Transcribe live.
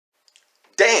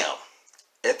Damn,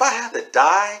 if I had to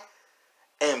die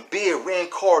and be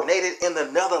reincarnated in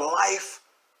another life,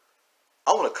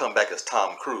 I want to come back as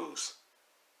Tom Cruise.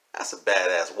 That's a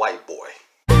badass white boy.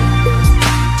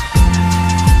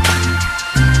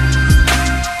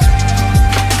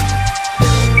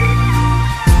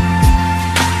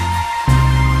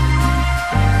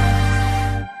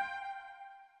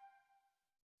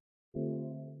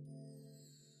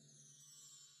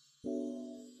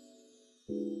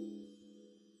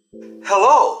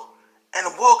 Hello, and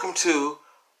welcome to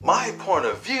My Point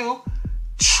of View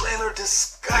trailer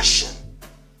discussion.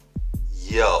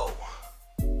 Yo,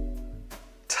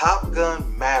 Top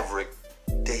Gun Maverick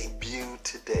debuted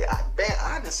today. I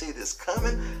didn't see this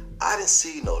coming. I didn't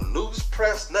see no news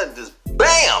press, nothing. Just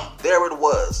bam, there it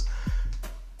was.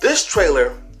 This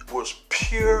trailer was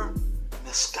pure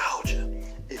nostalgia.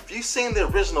 If you've seen the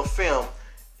original film,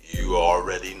 you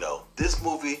already know. This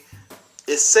movie,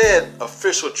 it said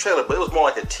official trailer, but it was more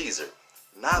like a teaser.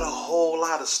 Not a whole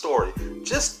lot of story,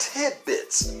 just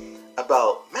tidbits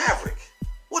about Maverick.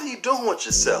 What are you doing with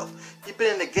yourself? You've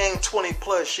been in the game 20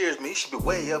 plus years, man. You should be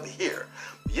way up here.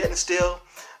 Yet and still,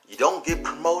 you don't get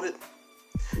promoted.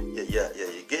 You're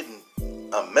getting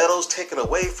medals taken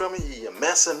away from you. You're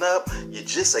messing up. You're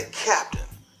just a captain.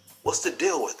 What's the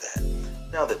deal with that?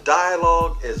 Now, the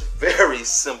dialogue is very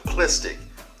simplistic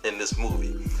in this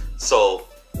movie. So,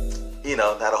 you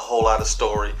know, not a whole lot of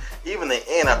story. Even the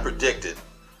end I predicted,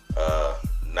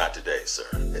 not today, sir.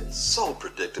 It's so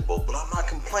predictable, but I'm not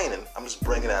complaining. I'm just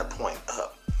bringing that point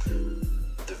up.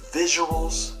 The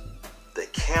visuals, the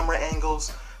camera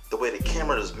angles, the way the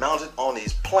camera is mounted on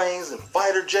these planes and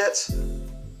fighter jets,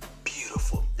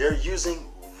 beautiful. They're using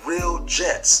real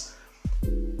jets.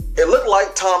 It looked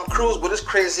like Tom Cruise with his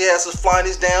crazy ass is flying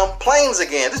these damn planes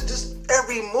again. This just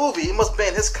every movie, it must be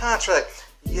in his contract.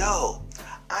 Yo,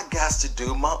 I got to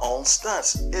do my own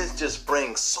stunts. It just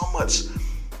brings so much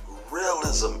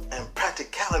realism and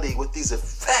practicality with these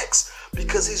effects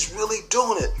because he's really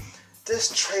doing it.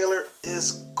 This trailer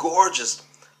is gorgeous.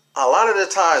 A lot of the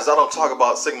times I don't talk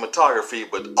about cinematography,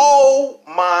 but oh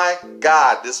my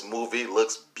God, this movie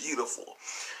looks beautiful.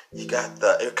 You got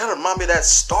it kind of reminds me of that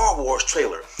Star Wars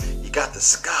trailer. You got the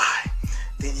sky,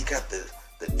 then you got the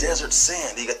desert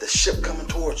sand, you got the ship coming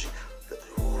towards you.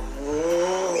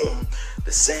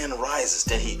 The sand rises,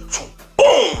 then he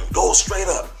boom goes straight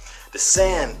up. The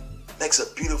sand makes a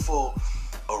beautiful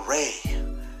array,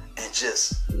 and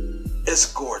just it's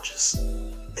gorgeous.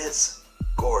 It's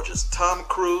gorgeous. Tom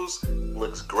Cruise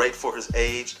looks great for his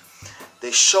age.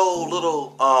 They show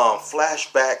little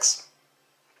flashbacks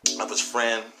of his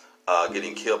friend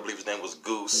getting killed. I believe his name was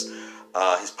Goose.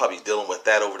 He's probably dealing with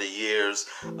that over the years.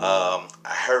 I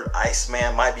heard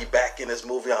Iceman might be back in this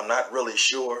movie. I'm not really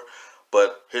sure.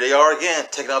 But here they are again,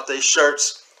 taking off their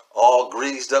shirts, all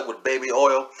greased up with baby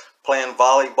oil, playing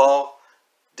volleyball.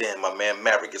 Then my man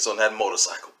Maverick gets on that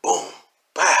motorcycle. Boom,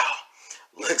 bow.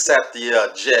 Looks at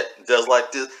the jet, does like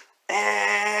this.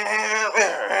 I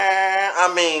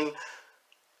mean,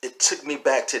 it took me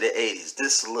back to the 80s.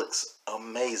 This looks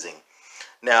amazing.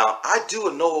 Now, I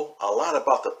do know a lot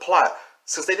about the plot.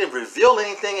 Since they didn't reveal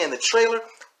anything in the trailer,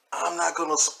 I'm not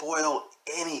going to spoil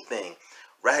anything.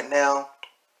 Right now,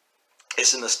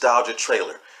 it's a nostalgia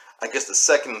trailer. I guess the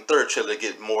second and third trailer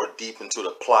get more deep into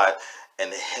the plot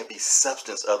and the heavy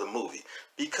substance of the movie.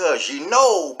 Because you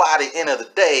know by the end of the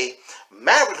day,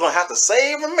 Maverick's going to have to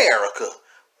save America.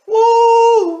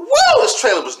 Woo! Woo! This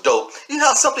trailer was dope. You know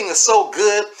how something is so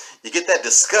good, you get that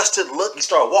disgusted look, you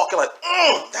start walking like,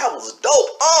 that was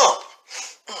dope.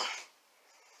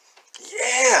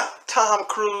 Yeah, Tom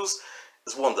Cruise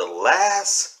is one of the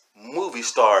last movie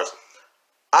stars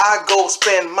I go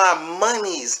spend my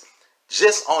monies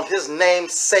just on his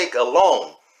namesake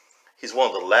alone. He's one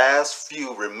of the last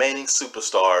few remaining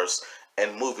superstars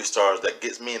and movie stars that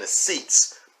gets me in the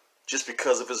seats just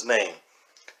because of his name.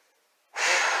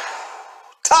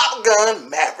 Top Gun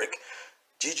Maverick.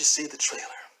 Did you see the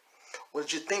trailer? What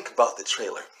did you think about the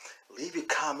trailer? Leave your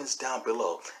comments down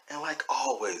below. And like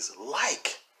always,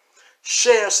 like,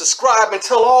 share, subscribe, and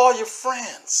tell all your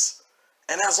friends.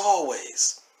 And as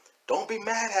always, don't be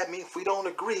mad at me if we don't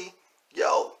agree.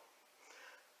 Yo,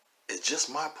 it's just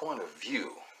my point of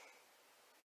view.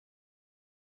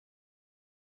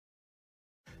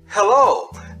 Hello.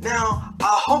 Now,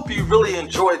 I hope you really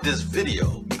enjoyed this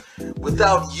video.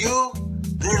 Without you,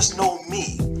 there's no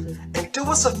me. And do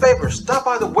us a favor, stop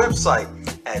by the website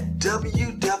at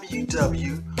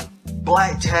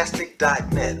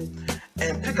www.blacktastic.net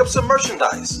and pick up some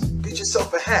merchandise. Get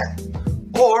yourself a hat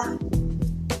or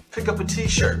pick up a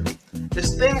t-shirt.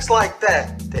 It's things like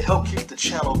that that help keep the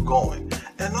channel going.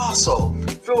 And also,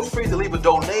 feel free to leave a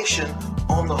donation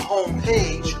on the home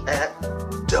page at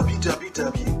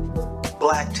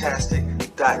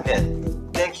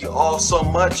www.blacktastic.net. Thank you all so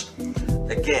much.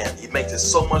 Again, you make this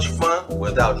so much fun.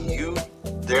 Without you,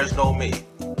 there's no me.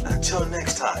 Until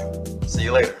next time, see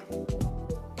you later.